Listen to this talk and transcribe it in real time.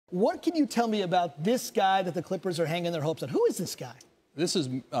What can you tell me about this guy that the Clippers are hanging their hopes on? Who is this guy? This is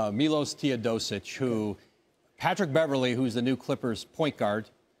Milos Teodosic, who Patrick Beverley, who's the new Clippers point guard,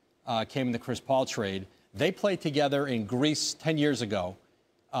 came in the Chris Paul trade. They played together in Greece 10 years ago.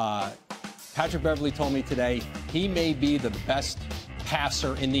 Patrick Beverley told me today he may be the best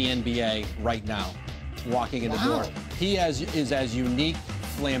passer in the NBA right now, walking in the door. He is as unique,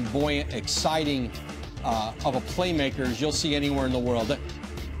 flamboyant, exciting of a playmaker as you'll see anywhere in the world.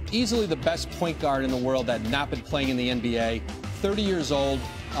 Easily the best point guard in the world that had not been playing in the NBA. 30 years old.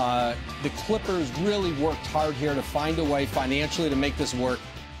 The Clippers really worked hard here to find a way financially to make this work.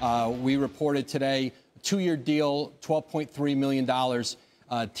 We reported today a 2-year deal, $12.3 million.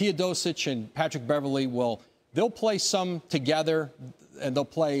 Teodosic and Patrick Beverley they'll play some together, and they'll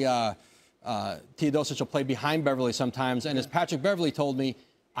play. Teodosic will play behind Beverley sometimes. And as Patrick Beverley told me,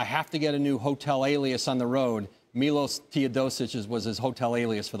 I have to get a new hotel alias on the road. Milos Teodosic was his hotel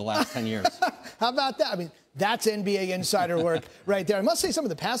alias for the last 10 years. How about that? I mean, that's NBA insider work right there. I must say some of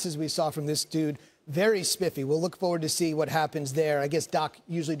the passes we saw from this dude, very spiffy. We'll look forward to see what happens there. I guess Doc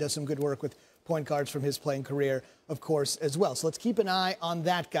usually does some good work with point guards from his playing career, of course, as well. So let's keep an eye on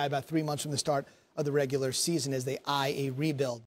that guy about 3 months from the start of the regular season as they eye a rebuild.